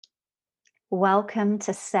Welcome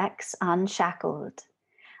to Sex Unshackled.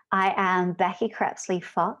 I am Becky Crepsley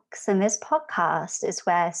Fox, and this podcast is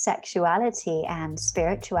where sexuality and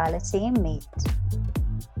spirituality meet.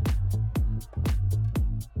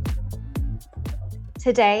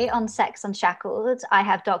 Today on Sex Unshackled, I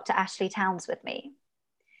have Dr. Ashley Towns with me.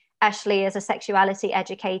 Ashley is a sexuality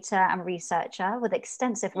educator and researcher with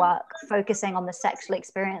extensive work focusing on the sexual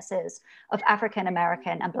experiences of African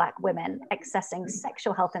American and Black women accessing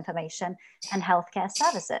sexual health information and healthcare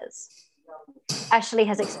services. Ashley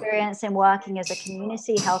has experience in working as a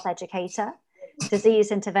community health educator,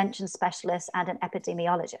 disease intervention specialist, and an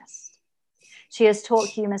epidemiologist. She has taught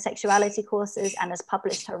human sexuality courses and has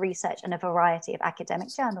published her research in a variety of academic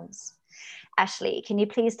journals. Ashley, can you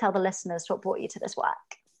please tell the listeners what brought you to this work?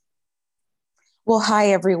 Well, hi,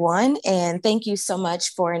 everyone, and thank you so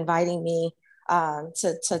much for inviting me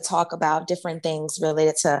to talk about different things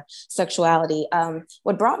related to sexuality.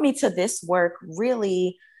 What brought me to this work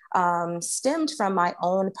really stemmed from my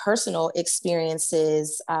own personal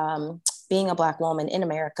experiences being a Black woman in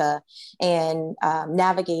America and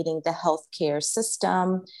navigating the healthcare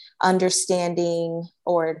system, understanding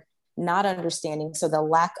or not understanding, so the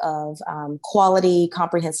lack of quality,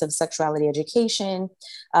 comprehensive sexuality education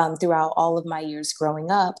throughout all of my years growing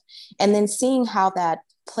up, and then seeing how that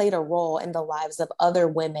played a role in the lives of other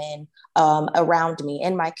women around me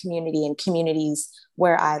in my community and communities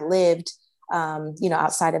where I lived,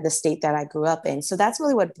 outside of the state that I grew up in. So that's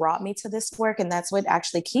really what brought me to this work, and that's what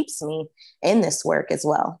actually keeps me in this work as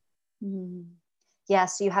well. Mm. Yeah,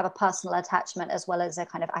 so you have a personal attachment as well as a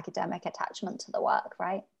kind of academic attachment to the work,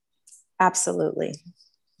 right? Absolutely.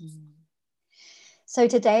 So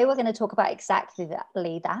today we're going to talk about exactly that.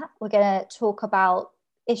 We're going to talk about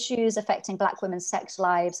issues affecting Black women's sex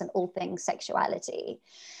lives and all things sexuality.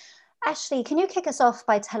 Ashley, can you kick us off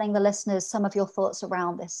by telling the listeners some of your thoughts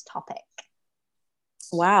around this topic?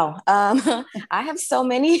 Wow. I have so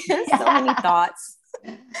many thoughts.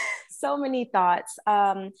 So many thoughts.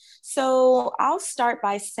 So I'll start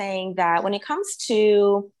by saying that when it comes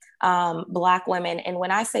to Black women, and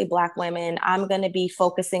when I say Black women, I'm going to be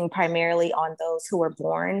focusing primarily on those who were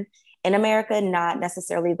born in America, not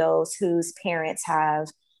necessarily those whose parents have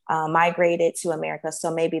migrated to America.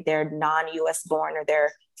 So maybe they're non-US born or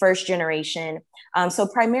they're first generation. So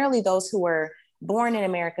primarily those who were born in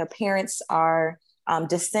America, parents are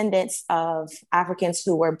descendants of Africans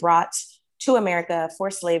who were brought to America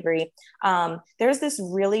for slavery. There's this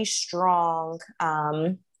really strong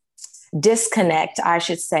disconnect, I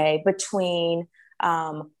should say, between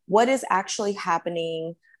what is actually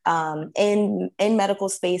happening in medical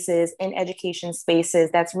spaces, in education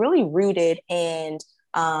spaces, that's really rooted in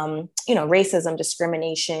racism,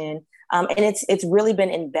 discrimination, and it's really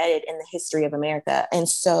been embedded in the history of America. And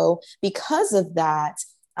so, because of that,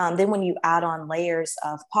 then when you add on layers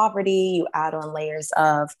of poverty, you add on layers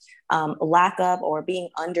of lack of or being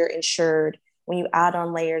underinsured, when you add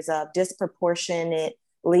on layers of disproportionate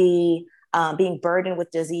being burdened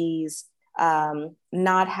with disease,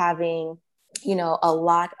 not having, a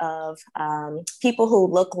lot of people who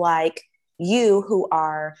look like you, who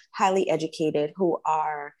are highly educated, who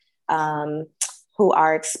are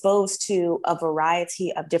exposed to a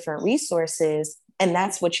variety of different resources, and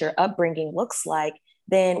that's what your upbringing looks like.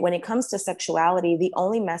 Then when it comes to sexuality, the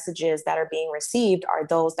only messages that are being received are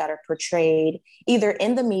those that are portrayed either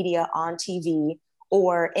in the media, on TV,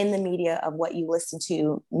 or in the media of what you listen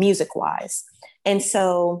to music-wise. And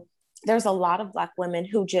so there's a lot of Black women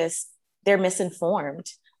who they're misinformed.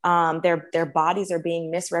 Their bodies are being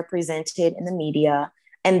misrepresented in the media.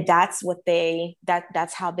 And that's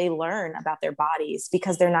that's how they learn about their bodies,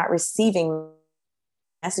 because they're not receiving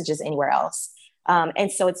messages anywhere else. And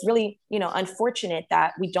so it's really, unfortunate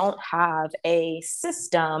that we don't have a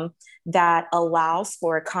system that allows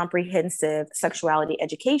for comprehensive sexuality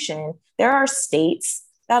education. There are states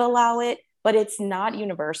that allow it, but it's not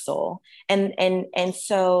universal. And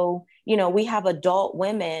so, we have adult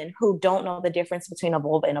women who don't know the difference between a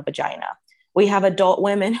vulva and a vagina. We have adult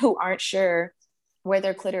women who aren't sure where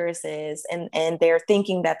their clitoris is, and they're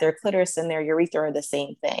thinking that their clitoris and their urethra are the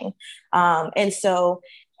same thing.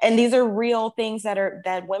 And these are real things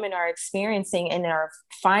that women are experiencing and are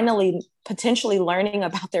finally potentially learning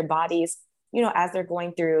about their bodies, as they're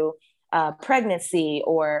going through pregnancy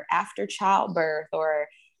or after childbirth or,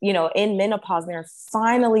 in menopause. They're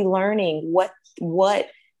finally learning what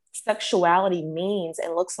sexuality means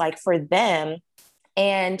and looks like for them.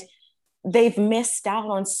 And they've missed out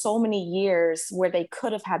on so many years where they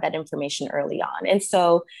could have had that information early on. And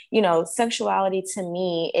so, sexuality to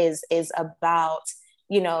me is about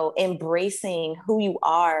embracing who you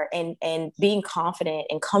are and being confident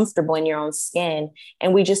and comfortable in your own skin.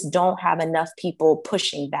 And we just don't have enough people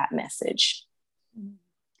pushing that message.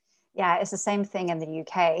 Yeah, it's the same thing in the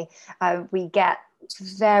UK. We get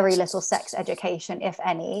very little sex education, if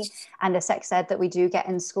any. And the sex ed that we do get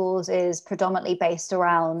in schools is predominantly based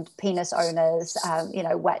around penis owners,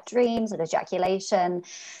 wet dreams and ejaculation.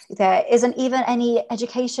 There isn't even any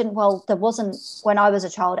education. Well, there wasn't when I was a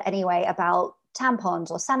child anyway, about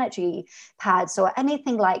tampons or sanitary pads or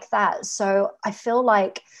anything like that. So I feel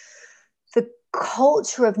like the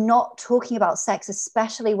culture of not talking about sex,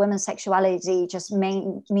 especially women's sexuality, just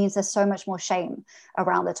means there's so much more shame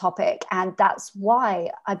around the topic. And that's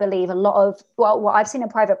why I believe what I've seen in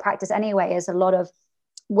private practice anyway is a lot of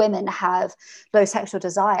women have low sexual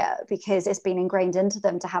desire because it's been ingrained into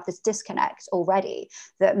them to have this disconnect already,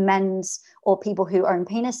 that men's or people who own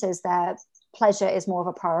penises, their pleasure is more of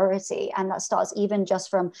a priority. And that starts even just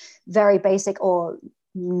from very basic or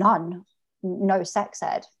no sex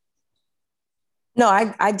ed. No,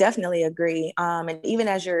 I definitely agree. And even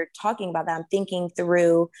as you're talking about that, I'm thinking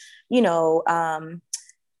through,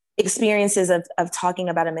 experiences of talking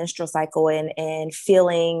about a menstrual cycle and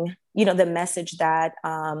feeling, the message that,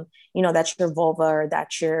 that your vulva or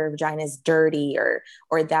that your vagina is dirty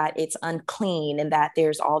or that it's unclean and that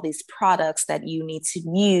there's all these products that you need to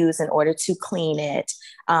use in order to clean it.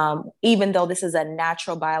 Even though this is a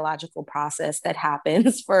natural biological process that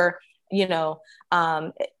happens for,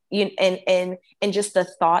 and just the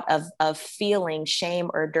thought of feeling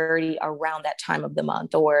shame or dirty around that time of the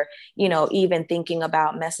month, or even thinking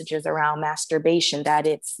about messages around masturbation, that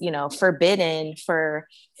it's forbidden for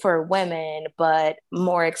women but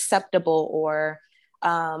more acceptable, or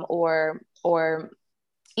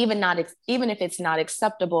even not, even if it's not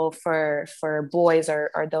acceptable for boys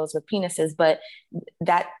or those with penises, but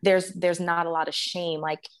that there's not a lot of shame.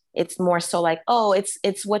 Like, it's more so like, oh,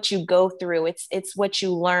 it's what you go through. It's what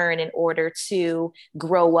you learn in order to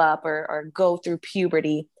grow up or go through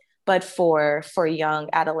puberty. But for young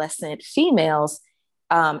adolescent females,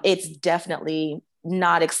 it's definitely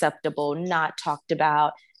not acceptable, not talked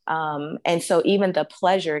about. And so even the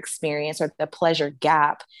pleasure experience or the pleasure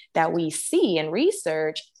gap that we see in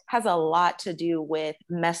research has a lot to do with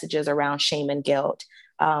messages around shame and guilt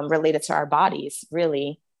related to our bodies,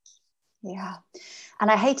 really. Yeah.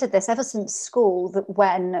 And I hated this ever since school, that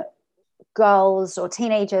when girls or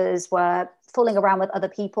teenagers were fooling around with other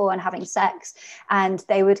people and having sex, and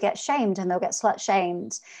they would get shamed and they'll get slut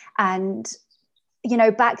shamed. And,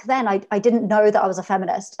 back then I didn't know that I was a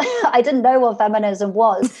feminist. I didn't know what feminism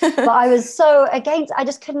was, but I was so against, I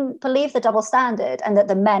just couldn't believe the double standard, and that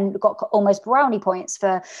the men got almost brownie points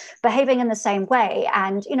for behaving in the same way.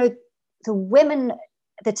 And, the women,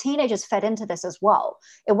 the teenagers fed into this as well.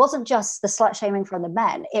 It wasn't just the slut shaming from the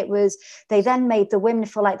men. It was, they then made the women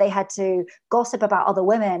feel like they had to gossip about other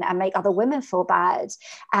women and make other women feel bad.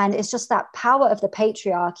 And it's just that power of the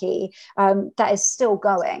patriarchy that is still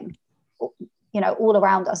going, all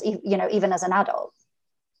around us, even as an adult.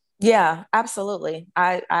 Yeah, absolutely.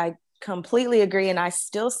 I completely agree. And I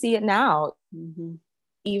still see it now. Mm-hmm.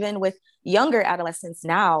 Even with younger adolescents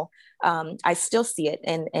now, I still see it.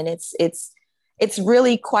 And it's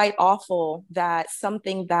really quite awful that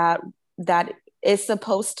something that is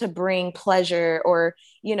supposed to bring pleasure, or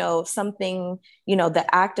something, the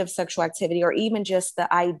act of sexual activity, or even just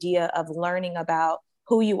the idea of learning about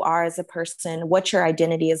who you are as a person, what your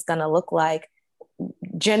identity is going to look like,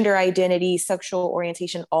 gender identity, sexual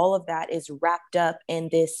orientation, all of that is wrapped up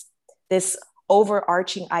in this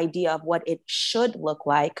overarching idea of what it should look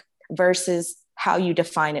like versus how you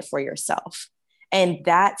define it for yourself. And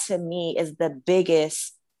that, to me, is the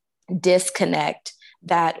biggest disconnect,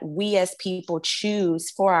 that we as people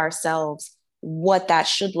choose for ourselves what that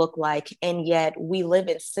should look like. And yet we live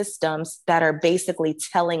in systems that are basically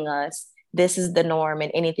telling us this is the norm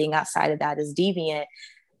and anything outside of that is deviant.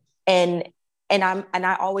 And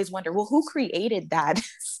I always wonder, well, who created that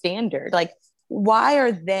standard? Like, why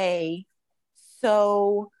are they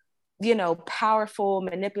so, powerful,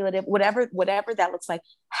 manipulative, whatever that looks like?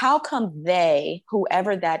 How come they,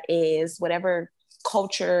 whoever that is, whatever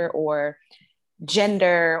culture or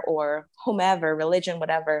gender or whomever, religion,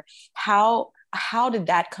 whatever, how did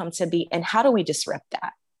that come to be? And how do we disrupt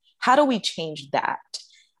that? How do we change that?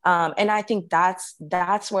 And I think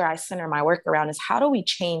that's where I center my work around, is how do we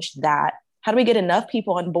change that? How do we get enough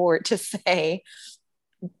people on board to say,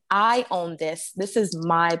 I own this. This is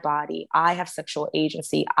my body. I have sexual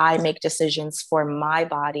agency. I make decisions for my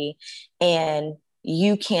body. And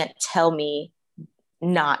you can't tell me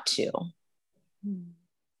not to,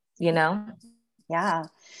 Yeah.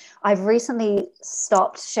 I've recently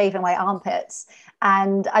stopped shaving my armpits,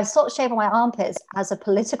 and I've stopped shaving my armpits as a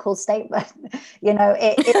political statement.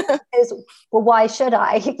 It is, well, why should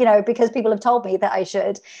I? Because people have told me that I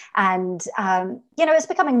should. And, it's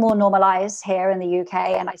becoming more normalized here in the UK.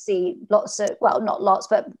 And I see lots of, well, not lots,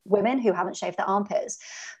 but women who haven't shaved their armpits.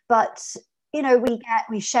 But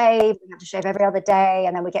we shave, we have to shave every other day,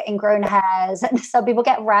 and then we get ingrown hairs, and some people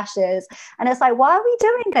get rashes. And it's like, why are we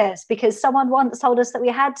doing this? Because someone once told us that we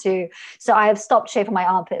had to. So I have stopped shaving my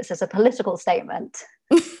armpits as a political statement.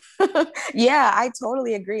 Yeah, I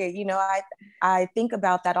totally agree. I think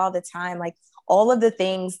about that all the time, like all of the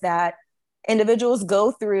things that individuals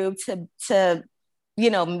go through to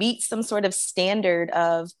meet some sort of standard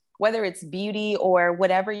of whether it's beauty or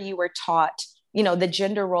whatever you were taught, the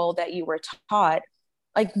gender role that you were taught.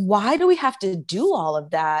 Like, why do we have to do all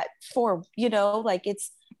of that for, like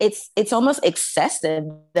it's almost excessive,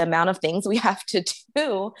 the amount of things we have to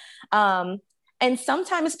do. And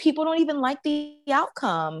sometimes people don't even like the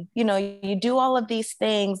outcome. You do all of these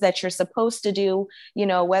things that you're supposed to do,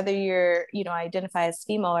 whether you're, identify as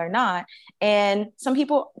female or not. And some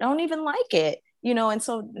people don't even like it, and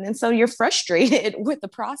so you're frustrated with the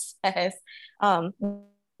process.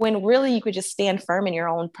 When really you could just stand firm in your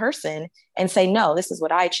own person and say, no, this is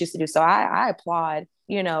what I choose to do. So I applaud,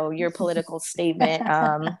 your political statement.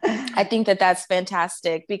 I think that that's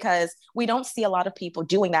fantastic because we don't see a lot of people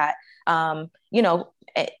doing that. And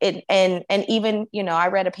even, I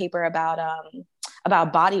read a paper about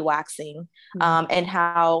body waxing, and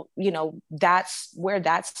how, that's where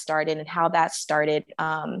that started and how that started,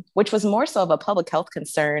 which was more so of a public health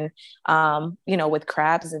concern, with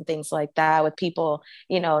crabs and things like that, with people,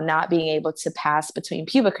 not being able to pass between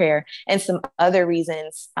pubic hair and some other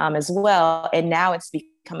reasons, as well. And now it's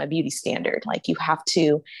become a beauty standard. Like you have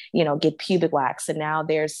to, get pubic wax. And now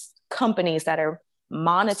there's companies that are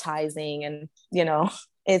monetizing and,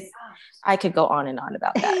 I could go on and on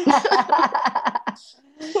about that.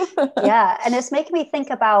 Yeah, and it's making me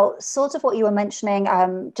think about sort of what you were mentioning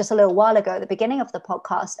just a little while ago at the beginning of the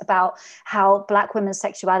podcast about how Black women's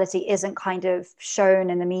sexuality isn't kind of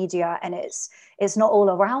shown in the media, and it's not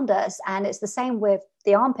all around us. And it's the same with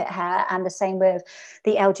the armpit hair, and the same with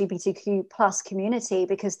the LGBTQ plus community,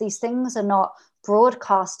 because these things are not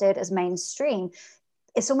broadcasted as mainstream.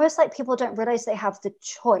 It's almost like people don't realize they have the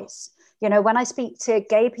choice. When I speak to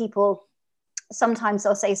gay people, sometimes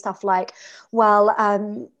they'll say stuff like, well,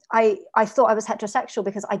 I thought I was heterosexual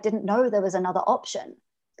because I didn't know there was another option,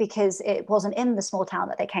 because it wasn't in the small town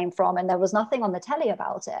that they came from, and there was nothing on the telly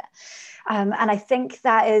about it. And I think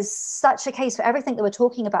that is such a case for everything that we're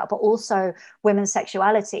talking about, but also women's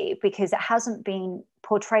sexuality, because it hasn't been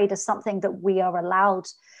portrayed as something that we are allowed,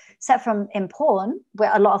 except from in porn,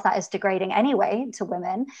 where a lot of that is degrading anyway to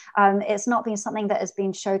women. It's not been something that has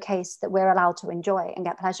been showcased that we're allowed to enjoy and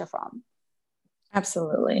get pleasure from.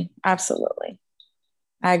 Absolutely. Absolutely.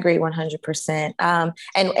 I agree 100%.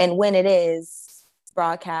 And when it is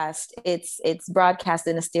broadcast, it's broadcast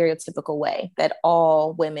in a stereotypical way that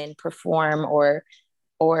all women perform or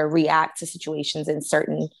react to situations in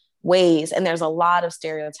certain ways. And there's a lot of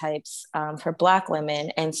stereotypes for Black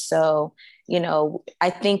women. And so, I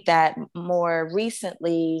think that more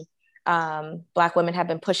recently, Black women have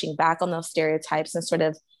been pushing back on those stereotypes and sort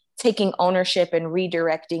of taking ownership and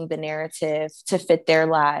redirecting the narrative to fit their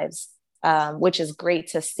lives, which is great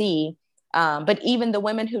to see. But even the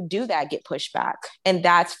women who do that get pushed back, and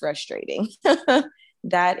that's frustrating.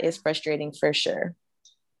 That is frustrating for sure.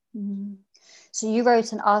 Mm-hmm. So you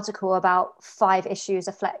wrote an article about 5 issues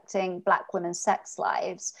affecting Black women's sex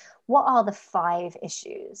lives. What are the 5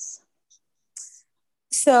 issues?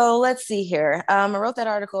 So let's see here. I wrote that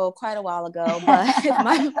article quite a while ago, but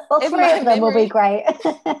well, 3 of them will be great.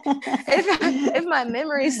 if my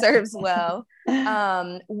memory serves well,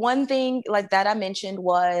 one thing like that I mentioned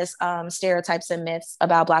was stereotypes and myths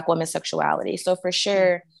about Black women's sexuality. So for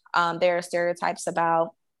sure, there are stereotypes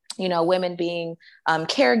about, women being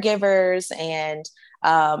caregivers, and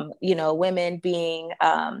women being,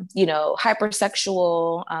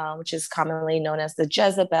 hypersexual, which is commonly known as the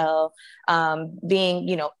Jezebel,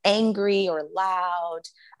 being, angry or loud,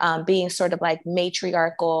 being sort of like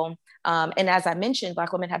matriarchal. And as I mentioned,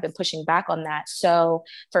 Black women have been pushing back on that. So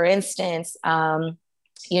for instance, the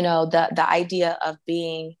idea of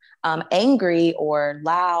being angry or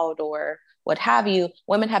loud or what have you,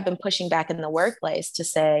 women have been pushing back in the workplace to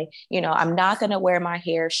say, I'm not going to wear my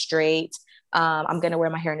hair straight. I'm going to wear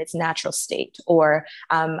my hair in its natural state, or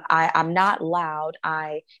I'm not loud.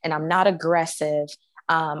 And I'm not aggressive.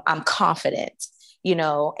 I'm confident,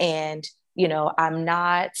 and I'm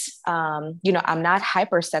not, I'm not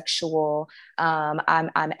hypersexual. I'm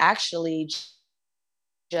actually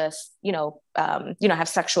just, have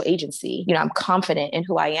sexual agency. I'm confident in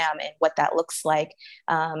who I am and what that looks like.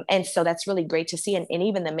 And so that's really great to see. And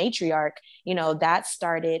even the matriarch, that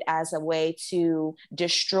started as a way to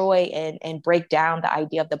destroy and break down the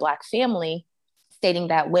idea of the Black family, stating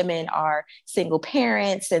that women are single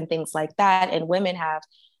parents and things like that. And women have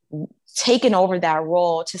taken over that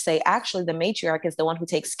role to say, actually, the matriarch is the one who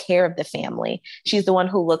takes care of the family. She's the one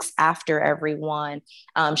who looks after everyone.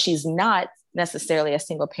 She's not necessarily a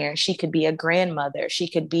single parent. She could be a grandmother. She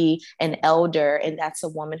could be an elder, and that's a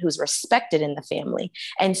woman who's respected in the family.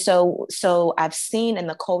 And so I've seen in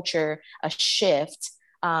the culture a shift,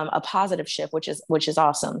 a positive shift, which is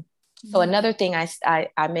awesome. So another thing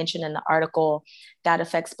I mentioned in the article that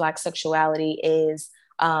affects Black sexuality is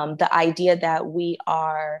the idea that we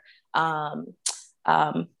are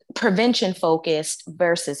prevention focused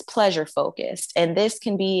versus pleasure focused. And this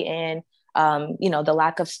can be in, the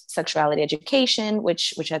lack of sexuality education,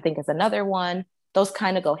 which I think is another one. Those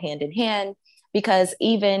kind of go hand in hand, because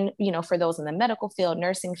even, for those in the medical field,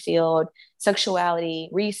 nursing field, sexuality,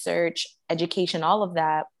 research, education, all of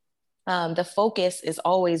that, the focus is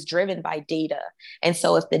always driven by data. And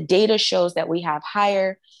so if the data shows that we have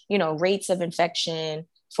higher, rates of infection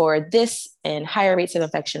for this and higher rates of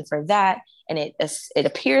infection for that, and it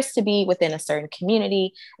appears to be within a certain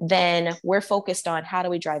community, then we're focused on how do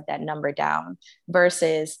we drive that number down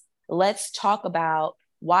versus let's talk about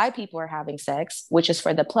why people are having sex, which is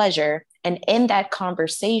for the pleasure. And in that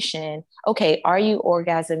conversation, okay, are you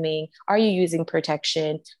orgasming? Are you using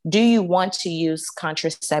protection? Do you want to use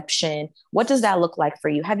contraception? What does that look like for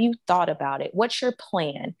you? Have you thought about it? What's your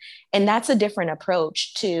plan? And that's a different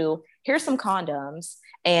approach to here's some condoms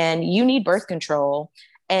and you need birth control.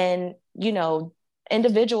 And,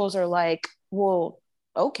 individuals are like, well,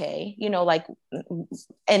 okay,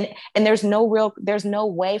 and there's no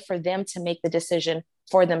way for them to make the decision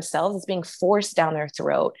for themselves. It's being forced down their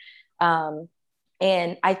throat.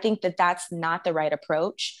 And I think that that's not the right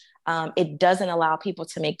approach. It doesn't allow people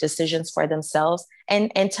to make decisions for themselves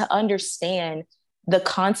and to understand the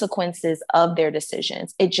consequences of their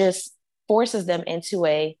decisions. It just forces them into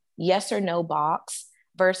a yes or no box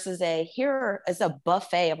versus here is a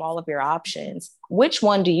buffet of all of your options. Which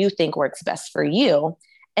one do you think works best for you?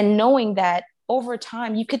 And knowing that over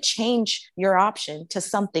time, you could change your option to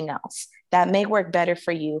something else that may work better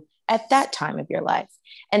for you at that time of your life.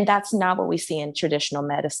 And that's not what we see in traditional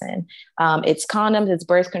medicine. It's condoms, it's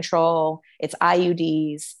birth control, it's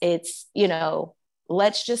IUDs, it's,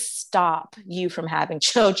 let's just stop you from having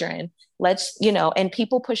children. And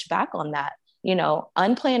people push back on that.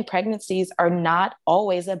 Unplanned pregnancies are not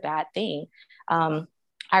always a bad thing.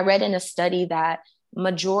 I read in a study that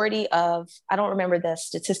majority of, I don't remember the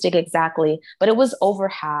statistic exactly, but it was over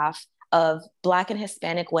half of Black and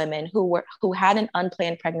Hispanic women who had an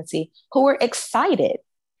unplanned pregnancy, who were excited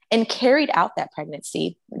and carried out that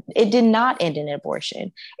pregnancy. It did not end in an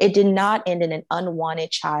abortion. It did not end in an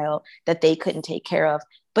unwanted child that they couldn't take care of.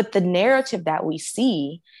 But the narrative that we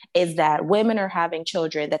see is that women are having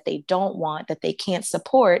children that they don't want, that they can't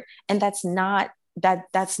support. And that's not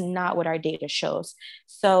what our data shows.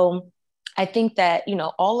 So I think that,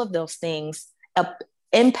 all of those things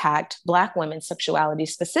impact Black women's sexuality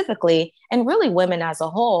specifically, and really women as a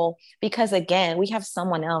whole, because again, we have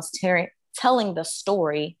someone else telling the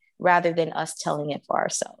story rather than us telling it for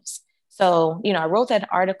ourselves. So, I wrote that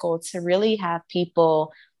article to really have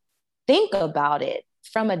people think about it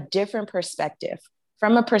from a different perspective,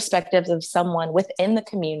 from a perspective of someone within the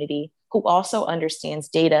community who also understands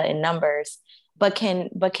data and numbers, but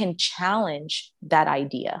can challenge that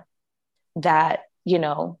idea that,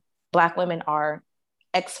 Black women are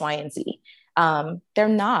X, Y, and Z. They're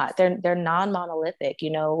not. They're non-monolithic.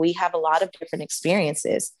 We have a lot of different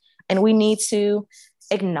experiences, and we need to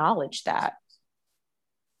acknowledge that.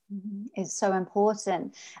 Is so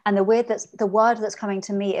important. And the word that's coming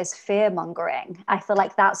to me is fear mongering. I feel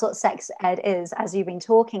like that's what sex ed is, as you've been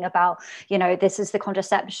talking about, this is the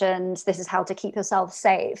contraceptions, this is how to keep yourself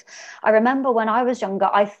safe. I remember when I was younger,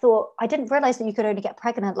 I didn't realize that you could only get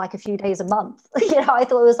pregnant like a few days a month. I thought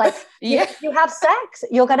it was like, yeah, you have sex,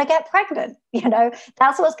 you're going to get pregnant,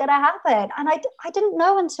 that's what's going to happen. And I didn't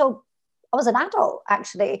know until I was an adult,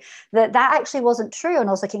 actually, that actually wasn't true. And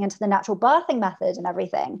I was looking into the natural birthing method and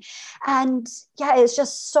everything. And yeah, it's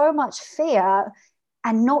just so much fear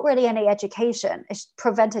and not really any education. It's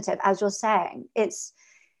preventative, as you're saying. It's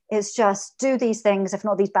just do these things. If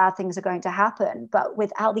not, these bad things are going to happen, but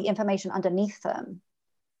without the information underneath them.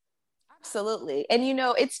 Absolutely. And,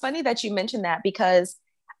 it's funny that you mentioned that, because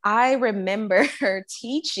I remember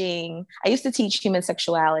teaching, I used to teach human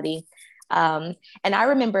sexuality. And I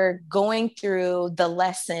remember going through the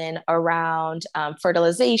lesson around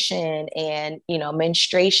fertilization and,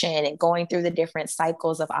 menstruation and going through the different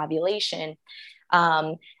cycles of ovulation.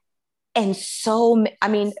 Um, and so, I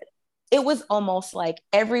mean, it was almost like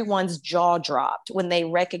everyone's jaw dropped when they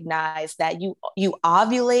recognized that you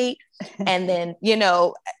ovulate, and then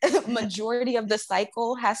majority of the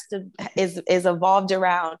cycle is evolved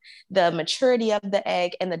around the maturity of the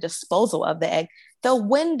egg and the disposal of the egg. The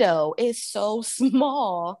window is so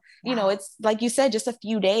small. Wow. It's like you said, just a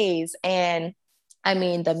few days. And I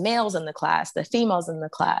mean, the males in the class, the females in the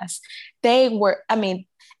class, it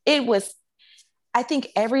was, I think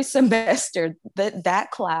every semester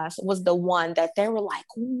that class was the one that they were like,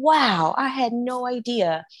 wow, I had no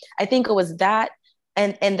idea. I think it was that,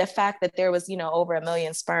 and the fact that there was, over 1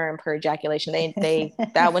 million sperm per ejaculation. They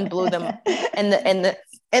that one blew them, and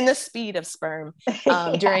the speed of sperm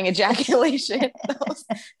during ejaculation.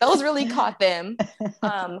 Those really caught them.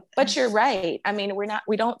 But you're right. I mean,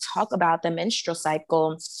 we don't talk about the menstrual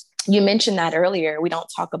cycle. You mentioned that earlier. We don't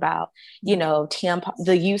talk about,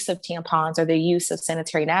 the use of tampons or the use of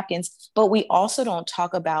sanitary napkins, but we also don't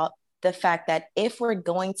talk about the fact that if we're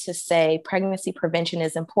going to say pregnancy prevention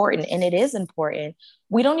is important, and it is important,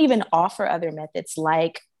 we don't even offer other methods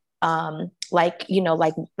like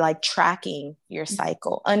tracking your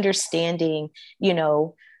cycle, understanding,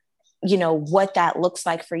 what that looks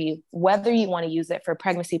like for you, whether you want to use it for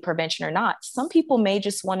pregnancy prevention or not. Some people may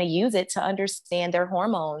just want to use it to understand their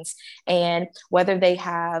hormones and whether they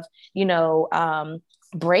have,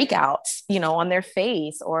 breakouts, on their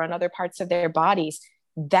face or on other parts of their bodies.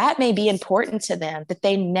 That may be important to them that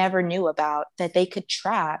they never knew about, that they could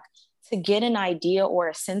track to get an idea or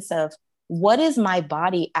a sense of what is my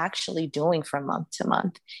body actually doing from month to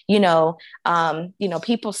month.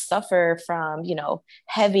 People suffer from,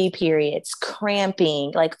 heavy periods,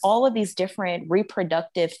 cramping, like all of these different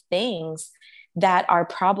reproductive things that are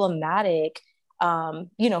problematic,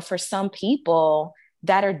 for some people,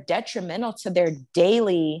 that are detrimental to their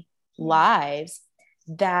daily lives,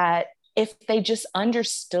 that if they just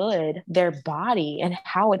understood their body and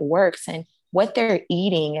how it works and what they're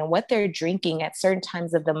eating and what they're drinking at certain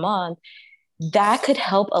times of the month, that could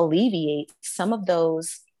help alleviate some of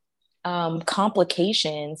those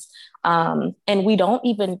complications. And we don't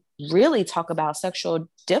even really talk about sexual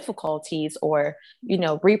difficulties or,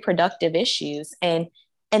 reproductive issues. And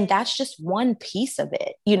that's just one piece of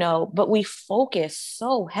it, but we focus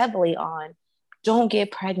so heavily on don't get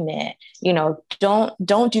pregnant,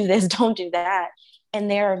 don't do this, don't do that. And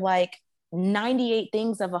there are like 98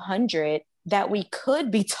 things of 100 that we could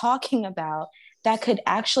be talking about that could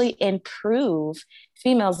actually improve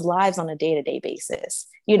females' lives on a day-to-day basis,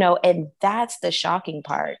 and that's the shocking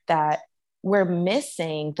part, that we're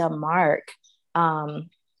missing the mark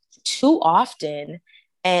too often.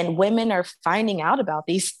 And women are finding out about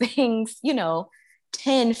these things,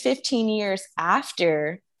 10, 15 years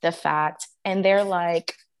after the fact. And they're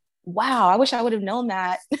like, wow, I wish I would have known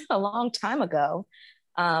that a long time ago.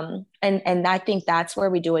 And I think that's where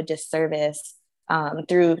we do a disservice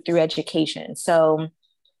through education. So,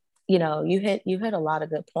 you hit a lot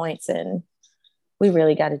of good points, and we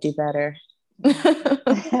really got to do better.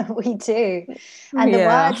 We do. And the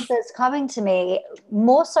word that's coming to me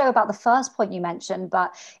more so about the first point you mentioned,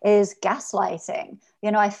 but is gaslighting.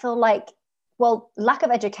 I feel like, well, lack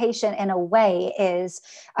of education in a way is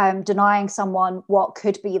denying someone what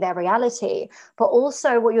could be their reality, but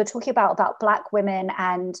also what you're talking about Black women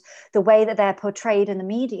and the way that they're portrayed in the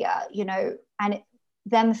media, and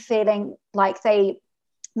them feeling like they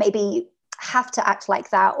maybe have to act like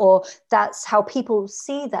that, or that's how people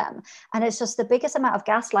see them. And it's just the biggest amount of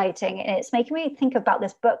gaslighting. And it's making me think about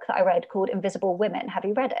this book that I read called Invisible Women. Have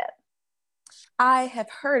you read it? I have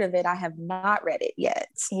heard of it. I have not read it yet.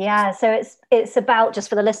 Yeah, so it's about, just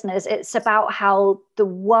for the listeners, it's about how the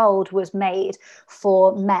world was made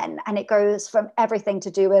for men, and it goes from everything to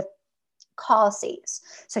do with car seats.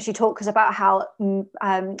 So she talks about how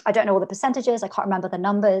I don't know all the percentages, I can't remember the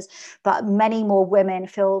numbers, but many more women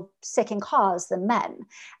feel sick in cars than men,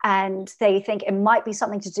 and they think it might be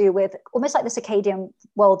something to do with almost like the circadian,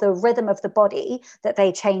 well, the rhythm of the body that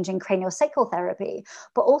they change in craniosacral therapy,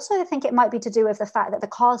 but also I think it might be to do with the fact that the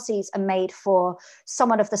car seats are made for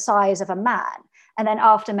someone of the size of a man. And then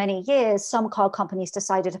after many years, some car companies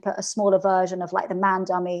decided to put a smaller version of like the man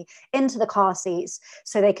dummy into the car seats.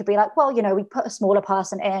 So they could be like, well, we put a smaller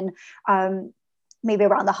person in, maybe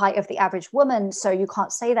around the height of the average woman. So you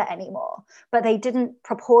can't say that anymore. But they didn't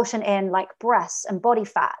proportion in like breasts and body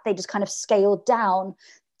fat. They just kind of scaled down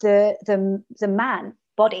the man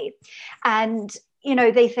body. And, you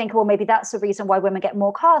know, they think, well, maybe that's the reason why women get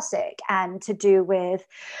more car sick, and to do with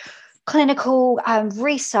clinical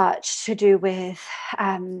research, to do with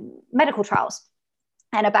medical trials,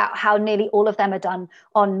 and about how nearly all of them are done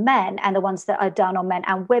on men, and the ones that are done on men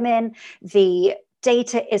and women, the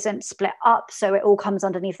data isn't split up, so it all comes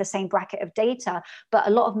underneath the same bracket of data. But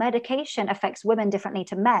a lot of medication affects women differently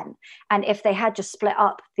to men, and if they had just split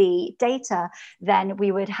up the data, then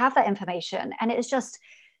we would have that information. And it's just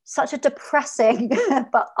such a depressing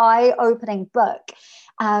but eye-opening book.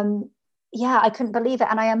 Yeah, I couldn't believe it.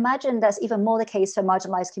 And I imagine that's even more the case for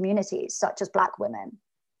marginalized communities such as Black women.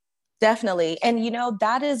 Definitely. And, you know,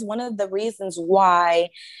 that is one of the reasons why,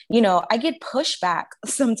 you know, I get pushback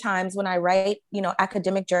sometimes when I write, you know,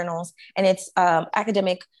 academic journals, and it's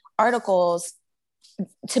academic articles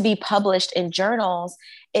to be published in journals,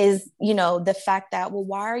 is, you know, the fact that, well,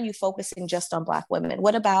 why are you focusing just on Black women?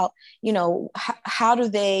 What about, you know, how do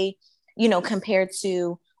they, you know, compare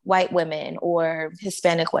to white women or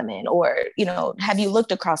Hispanic women, or, you know, have you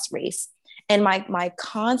looked across race? And my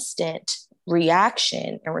constant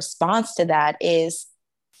reaction and response to that is,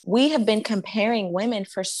 we have been comparing women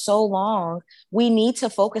for so long. We need to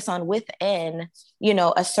focus on within, you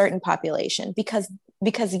know, a certain population, because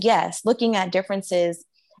yes, looking at differences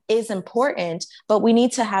is important, but we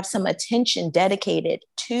need to have some attention dedicated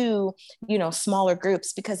to, you know, smaller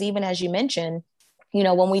groups. Because even as you mentioned, you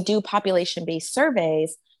know, when we do population-based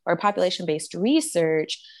surveys or population-based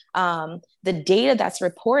research, the data that's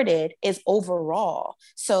reported is overall.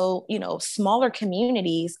 So, you know, smaller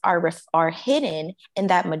communities are hidden in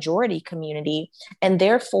that majority community. And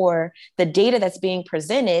therefore, the data that's being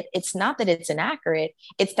presented, it's not that it's inaccurate,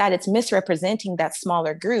 it's that it's misrepresenting that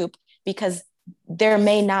smaller group, because there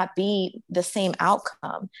may not be the same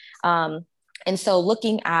outcome. And so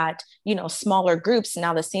looking at, you know, smaller groups,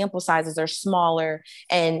 now the sample sizes are smaller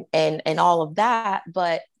and all of that,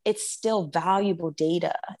 but it's still valuable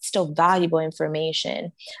data, it's still valuable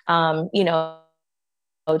information. You know,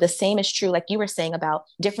 the same is true, like you were saying, about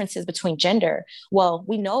differences between gender. Well,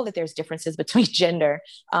 we know that there's differences between gender.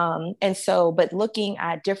 And so, but looking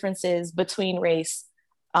at differences between race,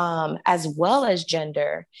 as well as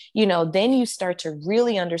gender, you know, then you start to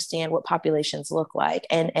really understand what populations look like,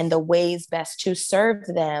 and the ways best to serve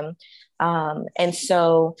them. And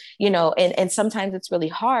so, you know, and sometimes it's really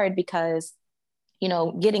hard because, you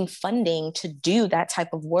know, getting funding to do that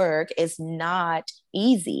type of work is not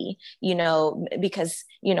easy, you know, because,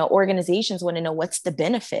 you know, organizations want to know, what's the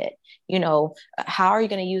benefit, you know, how are you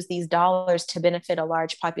going to use these dollars to benefit a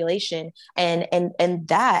large population? And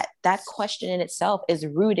that question in itself is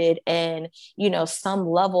rooted in, you know, some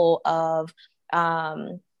level of,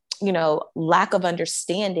 you know, lack of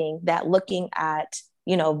understanding that looking at,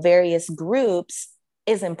 you know, various groups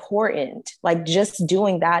is important. Like, just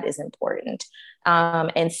doing that is important.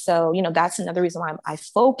 And so, you know, that's another reason why I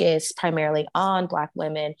focus primarily on Black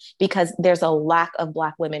women, because there's a lack of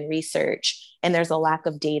Black women research, and there's a lack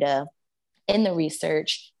of data in the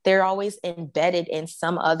research. They're always embedded in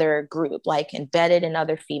some other group, like embedded in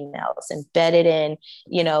other females, embedded in,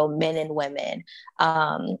 you know, men and women.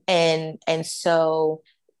 And so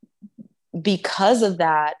because of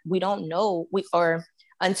that, we don't know,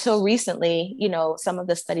 until recently, you know, some of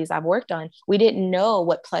the studies I've worked on, we didn't know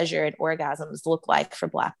what pleasure and orgasms look like for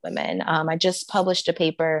Black women. I just published a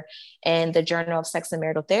paper in the Journal of Sex and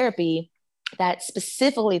Marital Therapy that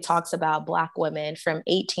specifically talks about Black women from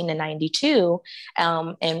 18 to 92,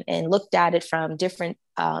 and looked at it from different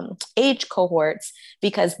age cohorts,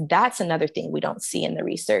 because that's another thing we don't see in the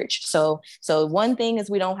research. So one thing is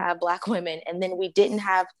we don't have Black women, and then we didn't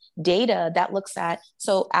have data that looks at,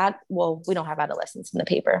 we don't have adolescents in the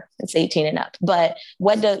paper, it's 18 and up, but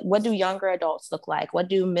what do younger adults look like? What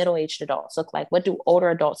do middle-aged adults look like? What do older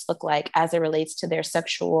adults look like as it relates to their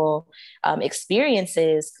sexual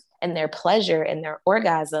experiences and their pleasure and their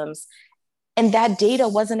orgasms? And that data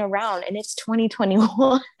wasn't around, and it's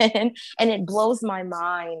 2021. And it blows my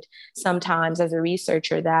mind sometimes as a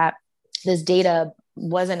researcher that this data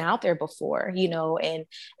wasn't out there before, you know,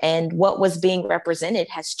 and what was being represented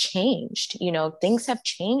has changed. You know, things have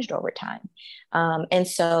changed over time. And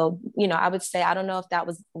so, you know, I would say, I don't know if that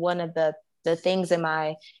was one of the things in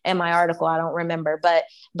my article, I don't remember, but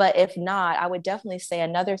if not, I would definitely say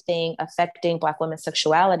another thing affecting Black women's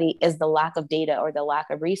sexuality is the lack of data, or the lack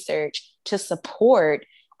of research to support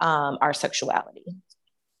our sexuality.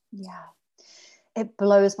 Yeah, it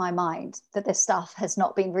blows my mind that this stuff has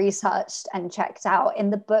not been researched and checked out. In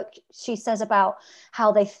the book, she says about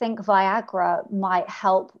how they think Viagra might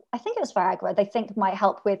help. I think it was Viagra. They think might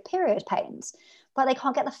help with period pains, but they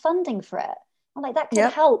can't get the funding for it. I'm like, that could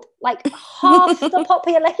Yep. help like half the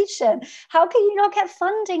population. How can you not get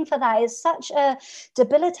funding for that? It's such a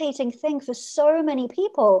debilitating thing for so many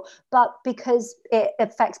people. But because it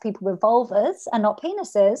affects people with vulvas and not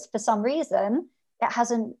penises, for some reason, it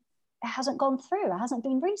hasn't gone through. It hasn't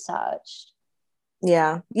been researched.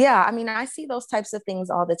 Yeah. Yeah. I mean, I see those types of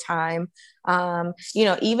things all the time.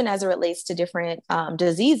 Even as it relates to different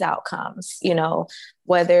disease outcomes,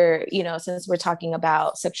 whether, since we're talking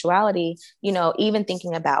about sexuality, even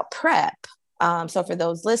thinking about PrEP. So for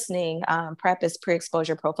those listening, PrEP is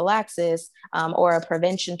pre-exposure prophylaxis, or a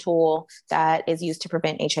prevention tool that is used to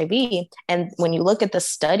prevent HIV. And when you look at the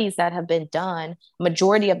studies that have been done,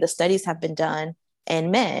 majority of the studies have been done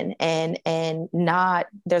in men, and not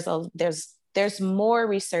there's more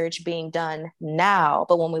research being done now.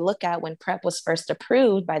 But when we look at when PrEP was first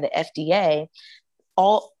approved by the FDA,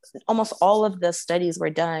 almost all of the studies were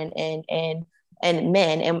done in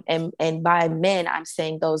men, and by men I'm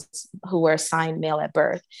saying those who were assigned male at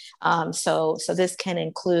birth. So this can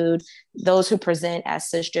include those who present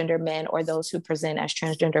as cisgender men or those who present as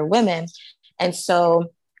transgender women. And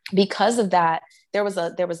so because of that, there was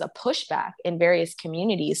a pushback in various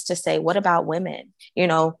communities to say, what about women?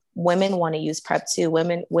 Women want to use PrEP too.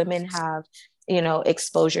 Women have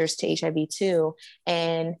exposures to HIV too.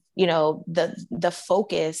 And the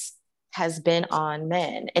focus has been on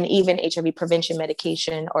men, and even HIV prevention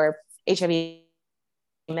medication or HIV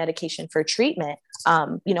medication for treatment.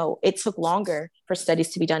 It took longer for studies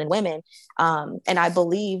to be done in women. And I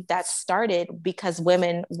believe that started because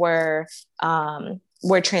women were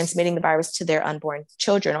transmitting the virus to their unborn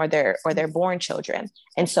children or their born children.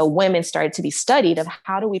 And so women started to be studied of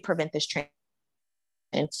how do we prevent this transmission?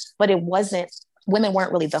 But women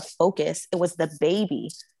weren't really the focus. It was the baby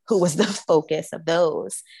who was the focus of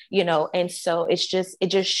those, and so it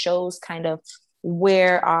just shows kind of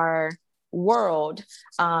where our world,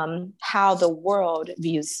 how the world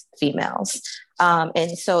views females.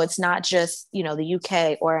 And so it's not just, the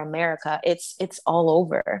UK or America, it's all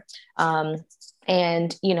over.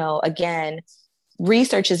 And, again,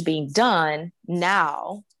 research is being done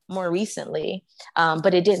now more recently,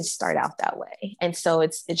 but it didn't start out that way. And so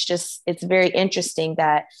it's very interesting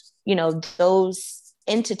that, those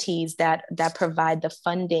entities that provide the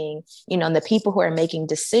funding, and the people who are making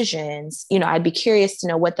decisions, I'd be curious to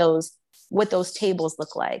know what those tables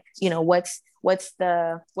look like. What's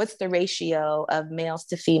the ratio of males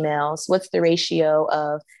to females? What's the ratio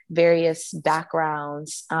of various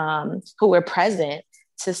backgrounds who are present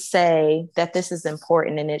to say that this is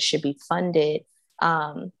important and it should be funded?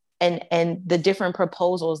 And the different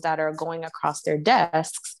proposals that are going across their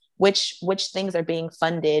desks, which things are being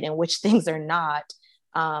funded and which things are not.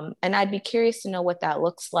 And I'd be curious to know what that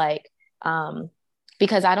looks like,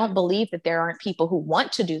 because I don't believe that there aren't people who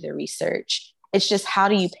want to do the research. It's just, how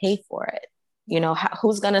do you pay for it?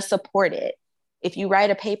 Who's going to support it? If you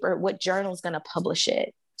write a paper, what journal is going to publish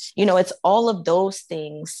it? It's all of those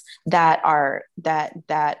things that are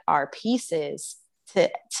pieces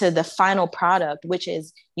to the final product, which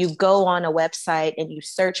is you go on a website and you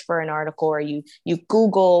search for an article, or you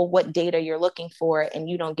Google what data you're looking for, and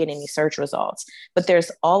you don't get any search results. But there's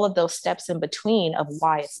all of those steps in between of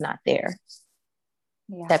why it's not there,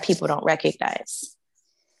 that people don't recognize.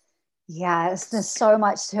 Yes, there's so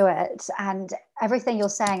much to it. And everything you're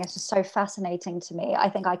saying is just so fascinating to me. I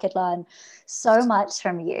think I could learn so much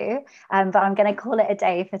from you. But I'm going to call it a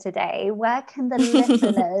day for today. Where can the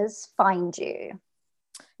listeners find you?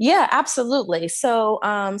 Yeah, absolutely. So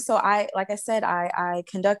like I said, I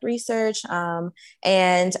conduct research,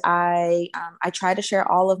 and I try to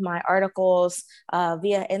share all of my articles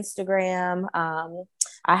via Instagram.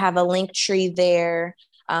 I have a link tree there.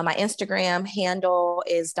 My Instagram handle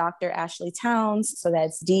is Dr. Ashley Towns. So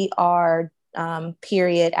that's Dr.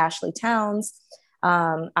 Ashley Towns.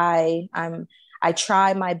 I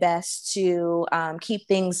try my best to keep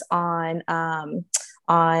things on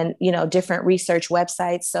different research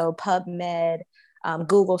websites. So PubMed,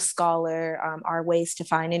 Google Scholar are ways to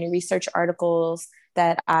find any research articles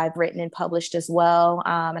that I've written and published as well.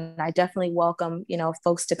 And I definitely welcome,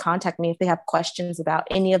 folks to contact me if they have questions about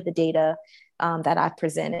any of the data that I've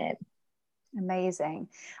presented. Amazing.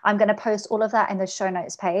 I'm going to post all of that in the show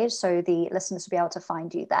notes page, so the listeners will be able to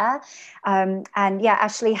find you there. And yeah,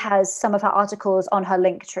 Ashley has some of her articles on her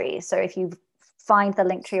link tree. So if you find the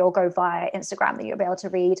link tree or go via Instagram, then you'll be able to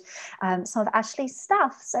read some of Ashley's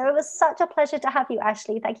stuff. So it was such a pleasure to have you,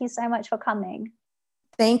 Ashley. Thank you so much for coming.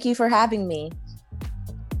 Thank you for having me.